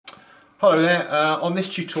Hello there, on this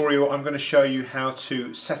tutorial I'm going to show you how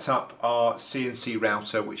to set up our CNC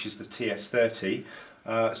router, which is the TS-30.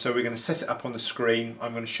 So we're going to set it up on the screen.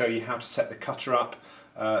 I'm going to show you how to set the cutter up,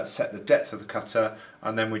 set the depth of the cutter,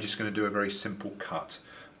 and then we're just going to do a very simple cut.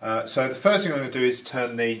 So the first thing I'm going to do is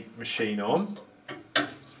turn the machine on.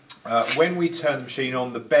 When we turn the machine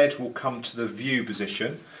on, the bed will come to the view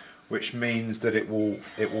position, which means that it will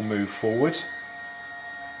move forward.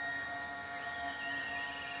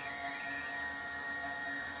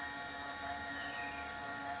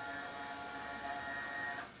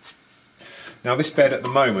 Now this bed at the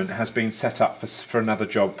moment has been set up for another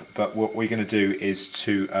job, but what we're going to do is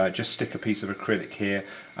to just stick a piece of acrylic here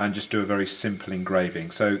and just do a very simple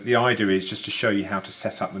engraving. So the idea is just to show you how to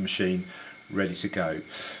set up the machine ready to go.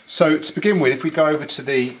 So to begin with, if we go over to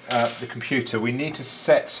the computer, we need to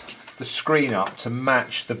set the screen up to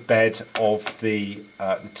match the bed of the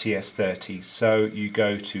TS-30. So you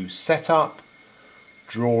go to Setup,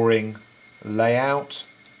 Drawing, Layout,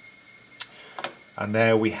 and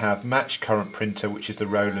there we have Match Current Printer, which is the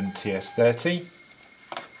Roland TS-30.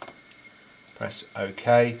 Press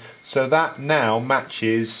OK. So that now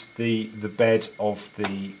matches the bed of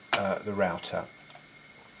the router.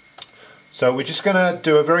 So we're just going to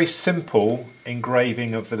do a very simple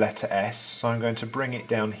engraving of the letter S. So I'm going to bring it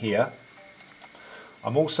down here.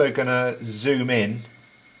 I'm also going to zoom in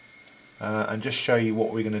and just show you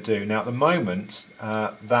what we're going to do. Now at the moment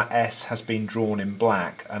that S has been drawn in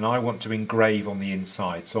black and I want to engrave on the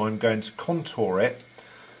inside, so I'm going to contour it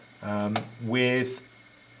with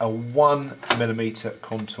a 1mm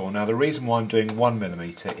contour. Now the reason why I'm doing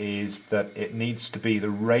 1mm is that it needs to be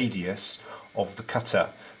the radius of the cutter.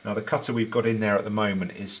 Now the cutter we've got in there at the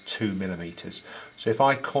moment is 2mm, so if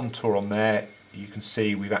I contour on there, you can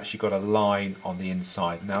see we've actually got a line on the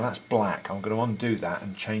inside. Now that's black. I'm going to undo that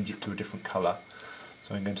and change it to a different colour.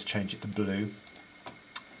 So I'm going to change it to blue.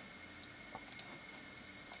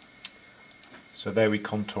 So there we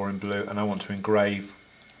contour in blue, and I want to engrave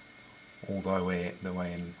all the way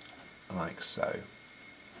in like so.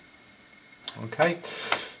 Okay.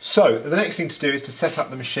 So the next thing to do is to set up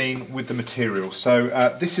the machine with the material. So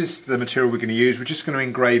this is the material we're going to use. We're just going to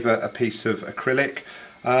engrave a piece of acrylic.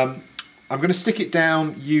 I'm going to stick it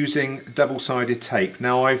down using double-sided tape.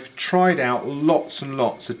 Now I've tried out lots and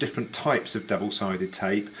lots of different types of double-sided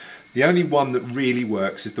tape. The only one that really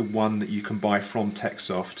works is the one that you can buy from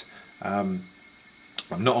Texsoft. I'm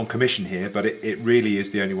not on commission here, but it really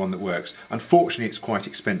is the only one that works. Unfortunately it's quite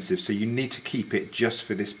expensive, so you need to keep it just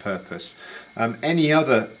for this purpose. Any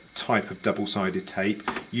other type of double-sided tape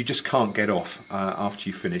you just can't get off after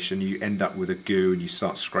you finish, and you end up with a goo and you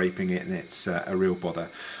start scraping it, and it's a real bother.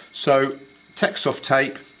 So Texsoft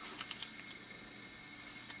tape,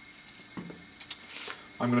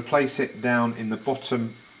 I'm going to place it down in the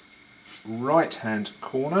bottom right hand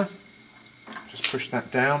corner. Just push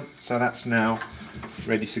that down, so that's now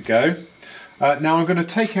ready to go. Now I'm going to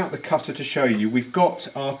take out the cutter to show you. We've got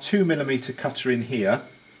our 2mm cutter in here.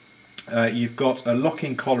 You've got a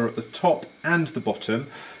locking collar at the top and the bottom.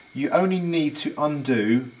 You only need to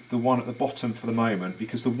undo the one at the bottom for the moment,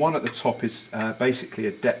 because the one at the top is basically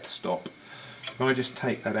a depth stop. If I just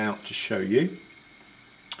take that out to show you.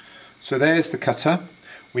 So there's the cutter.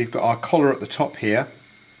 We've got our collar at the top here.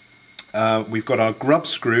 We've got our grub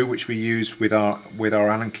screw, which we use with our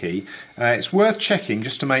Allen key. It's worth checking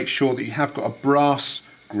just to make sure that you have got a brass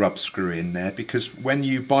grub screw in there, because when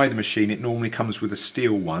you buy the machine it normally comes with a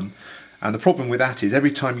steel one, and the problem with that is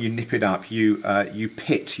every time you nip it up you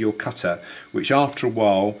pit your cutter, which after a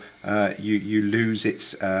while you lose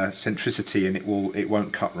its centricity and it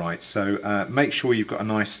won't cut right. So make sure you've got a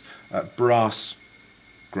nice brass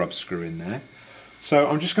grub screw in there. So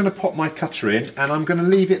I'm just going to pop my cutter in, and I'm going to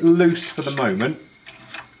leave it loose for the moment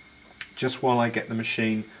just while I get the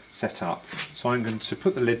machine set up. So I'm going to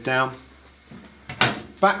put the lid down,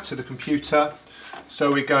 back to the computer.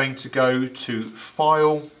 So we're going to go to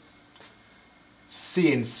File,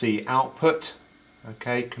 CNC Output,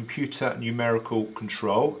 okay, Computer Numerical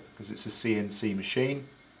Control, because it's a CNC machine,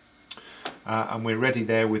 and we're ready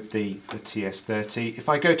there with the TS-30. If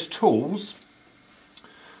I go to Tools,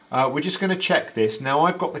 we're just going to check this. Now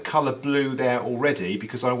I've got the colour blue there already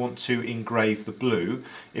because I want to engrave the blue.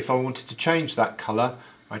 If I wanted to change that colour,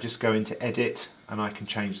 I just go into Edit and I can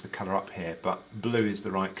change the colour up here, but blue is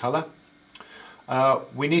the right colour.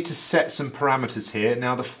 We need to set some parameters here.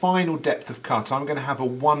 Now the final depth of cut, I'm going to have a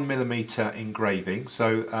 1mm engraving,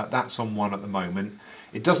 so that's on 1 at the moment.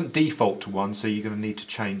 It doesn't default to 1, so you're going to need to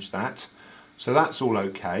change that. So that's all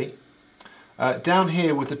okay. Down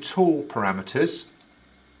here with the tool parameters,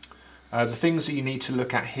 The things that you need to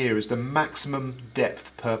look at here is the maximum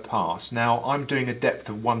depth per pass. Now I'm doing a depth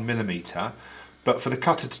of 1mm, but for the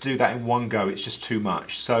cutter to do that in one go it's just too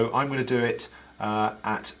much. So I'm going to do it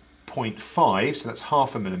at 0.5, so that's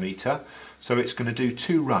half a millimetre. So it's going to do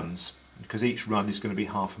 2 runs, because each run is going to be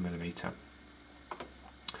half a millimetre.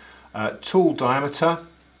 Tool diameter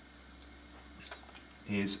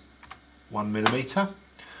is 1mm.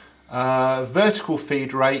 Vertical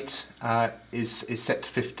feed rate is set to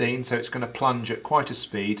 15, so it's going to plunge at quite a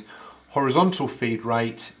speed. Horizontal feed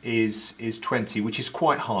rate is 20, which is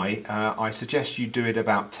quite high. I suggest you do it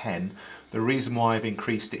about 10. The reason why I've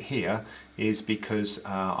increased it here is because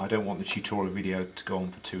I don't want the tutorial video to go on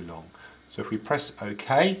for too long. So if we press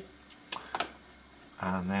OK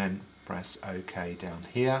and then press OK down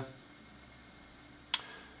here,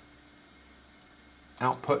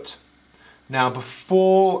 output. Now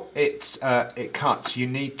before it cuts, you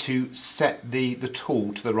need to set the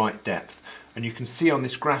tool to the right depth, and you can see on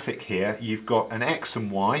this graphic here you've got an X and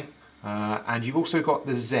Y, and you've also got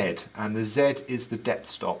the Z, and the Z is the depth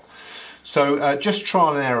stop. So just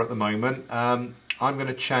trial and error at the moment. I'm going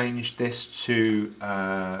to change this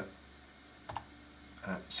to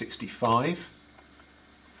 65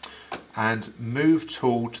 and move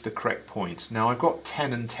tool to the correct point. Now I've got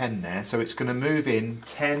 10 and 10 there, so it's going to move in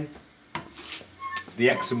 10, the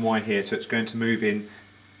X and Y here, so it's going to move in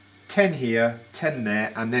 10 here, 10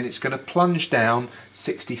 there, and then it's going to plunge down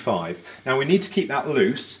 65. Now we need to keep that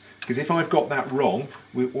loose, because if I've got that wrong,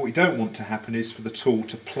 what we don't want to happen is for the tool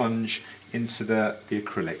to plunge into the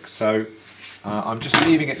acrylic. So I'm just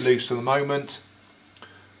leaving it loose for the moment.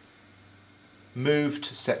 Move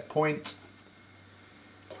to set point.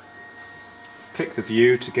 Click the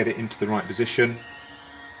view to get it into the right position.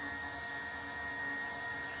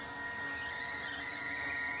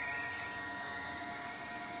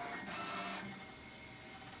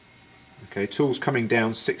 Okay, tool's coming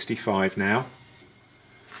down 65 now.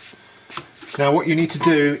 Now what you need to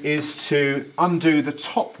do is to undo the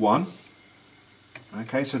top one.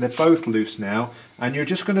 Okay, so they're both loose now, and you're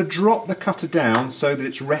just going to drop the cutter down so that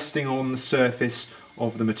it's resting on the surface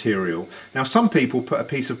of the material. Now some people put a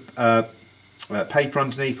piece of paper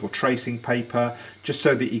underneath, or tracing paper, just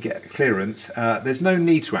so that you get clearance. There's no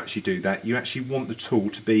need to actually do that. You actually want the tool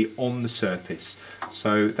to be on the surface.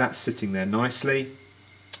 So that's sitting there nicely.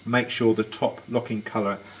 Make sure the top locking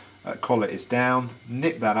collar is down.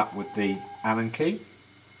 Nip that up with the Allen key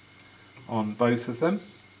on both of them.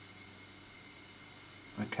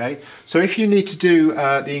 Okay, so if you need to do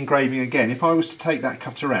the engraving again, if I was to take that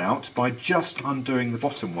cutter out by just undoing the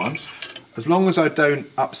bottom one, as long as I don't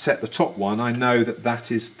upset the top one, I know that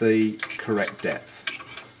that is the correct depth.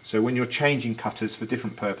 So when you're changing cutters for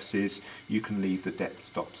different purposes, you can leave the depth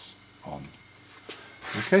stops on.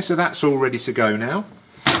 Okay, so that's all ready to go now.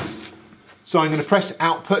 So I'm going to press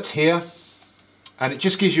output here, and it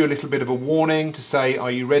just gives you a little bit of a warning to say,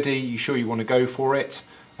 are you ready? Are you sure you want to go for it?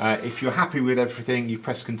 If you're happy with everything, you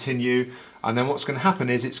press continue, and then what's going to happen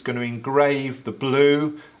is it's going to engrave the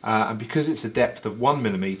blue, and because it's a depth of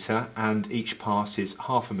 1mm and each pass is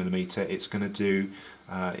half a millimetre, it's going to do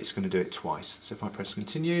it twice. So if I press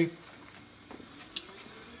continue,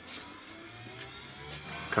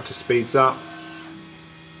 cutter speeds up.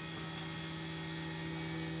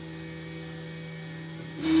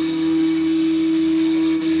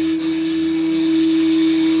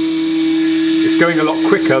 Going a lot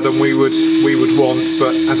quicker than we would want,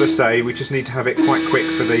 but as I say, we just need to have it quite quick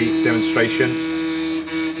for the demonstration.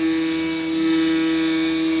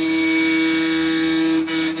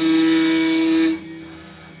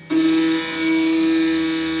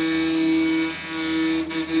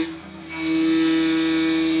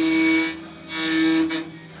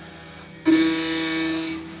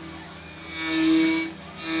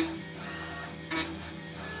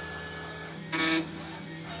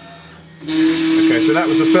 So that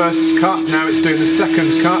was the first cut, now it's doing the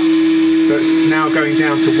second cut, so it's now going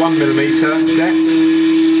down to 1mm depth.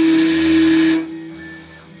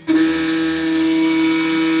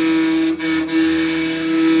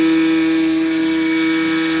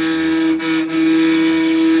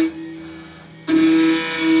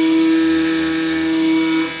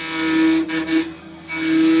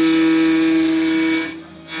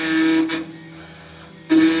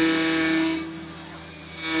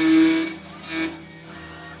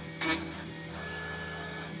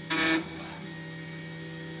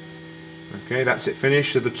 Okay, that's it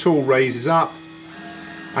finished. So the tool raises up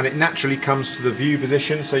and it naturally comes to the view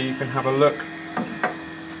position, so you can have a look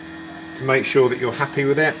to make sure that you're happy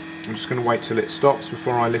with it. I'm just going to wait till it stops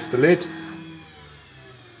before I lift the lid.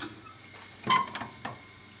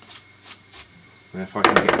 And if I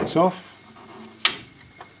can get this comes off.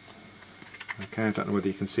 Okay, I don't know whether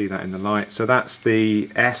you can see that in the light. So that's the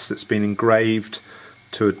S that's been engraved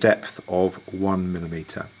to a depth of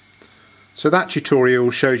 1mm. So that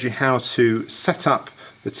tutorial shows you how to set up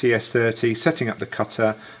the TS-30, setting up the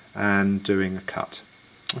cutter and doing a cut.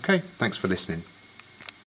 Okay, thanks for listening.